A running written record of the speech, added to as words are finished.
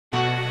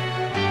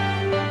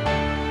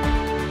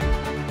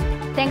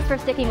Thanks for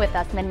sticking with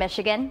us,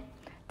 Mid-Michigan.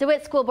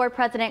 DeWitt School Board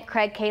President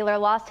Craig Kahler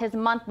lost his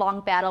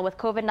month-long battle with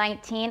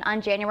COVID-19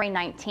 on January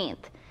 19th.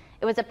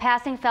 It was a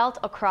passing felt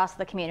across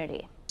the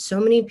community. So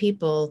many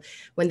people,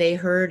 when they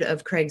heard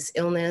of Craig's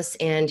illness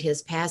and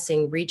his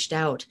passing, reached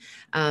out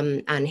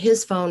on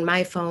his phone,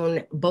 my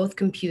phone, both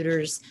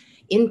computers,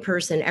 in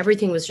person.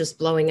 Everything was just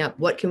blowing up.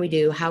 What can we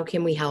do? How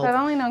can we help? I've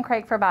only known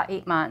Craig for about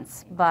 8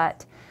 months,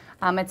 but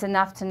it's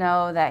enough to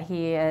know that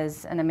he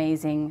is an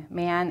amazing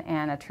man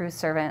and a true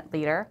servant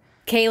leader.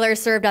 Kahler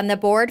served on the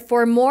board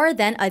for more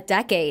than a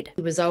decade.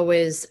 He was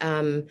always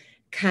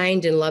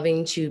kind and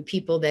loving to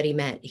people that he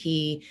met.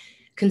 He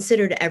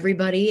considered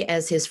everybody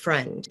as his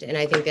friend, and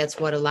I think that's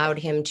what allowed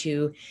him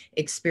to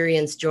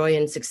experience joy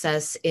and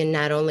success in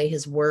not only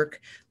his work,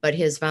 but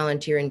his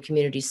volunteer and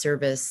community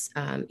service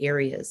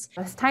areas.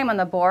 His time on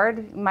the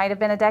board might have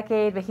been a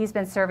decade, but he's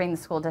been serving the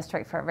school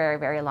district for a very,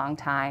 very long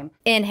time.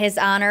 In his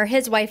honor,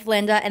 his wife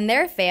Linda and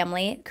their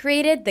family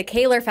created the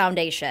Kahler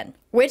Foundation,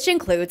 which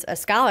includes a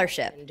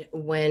scholarship. And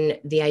when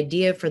the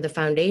idea for the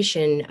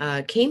foundation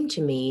came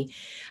to me,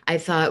 I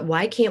thought,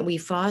 why can't we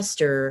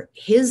foster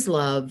his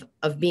love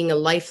of being a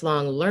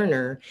lifelong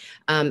learner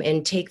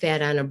and take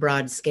that on a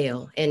broad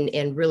scale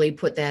and really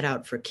put that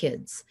out for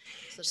kids?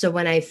 So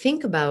when I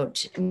think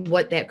about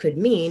what that could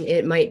mean,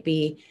 it might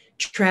be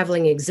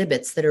traveling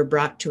exhibits that are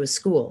brought to a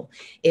school.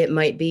 It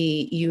might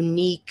be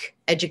unique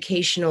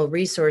educational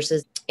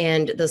resources,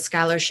 and the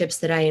scholarships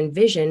that I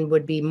envision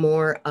would be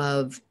more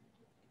of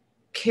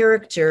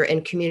character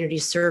and community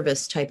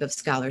service type of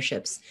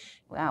scholarships.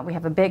 We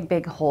have a big,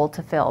 big hole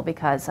to fill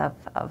because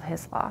of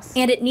his loss.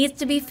 And it needs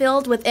to be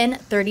filled within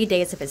 30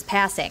 days of his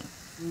passing.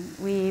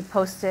 We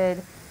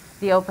posted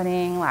the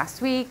opening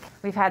last week.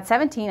 We've had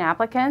 17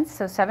 applicants,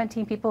 so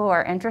 17 people who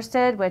are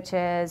interested, which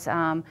is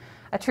a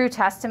true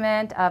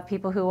testament of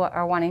people who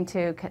are wanting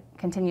to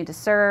continue to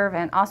serve.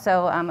 And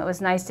also it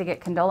was nice to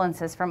get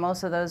condolences from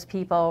most of those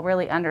people,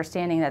 really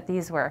understanding that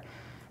these were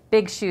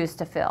big shoes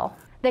to fill.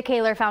 The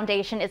Kahler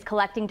Foundation is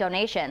collecting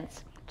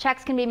donations.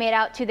 Checks can be made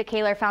out to the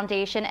Kahler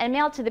Foundation and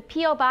mailed to the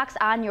P.O. Box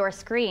on your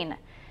screen.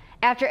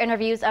 After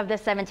interviews of the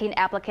 17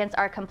 applicants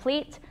are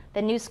complete,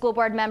 the new school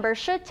board members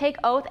should take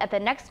oath at the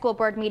next school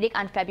board meeting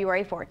on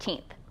February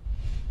 14th.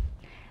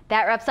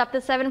 That wraps up the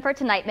 7 for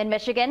tonight,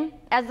 Mid-Michigan.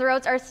 As the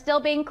roads are still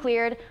being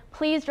cleared,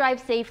 please drive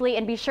safely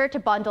and be sure to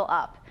bundle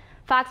up.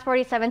 Fox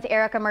 47's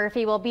Erica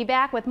Murphy will be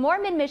back with more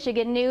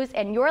Mid-Michigan news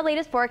and your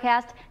latest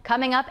forecast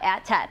coming up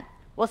at 10.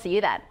 We'll see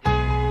you then.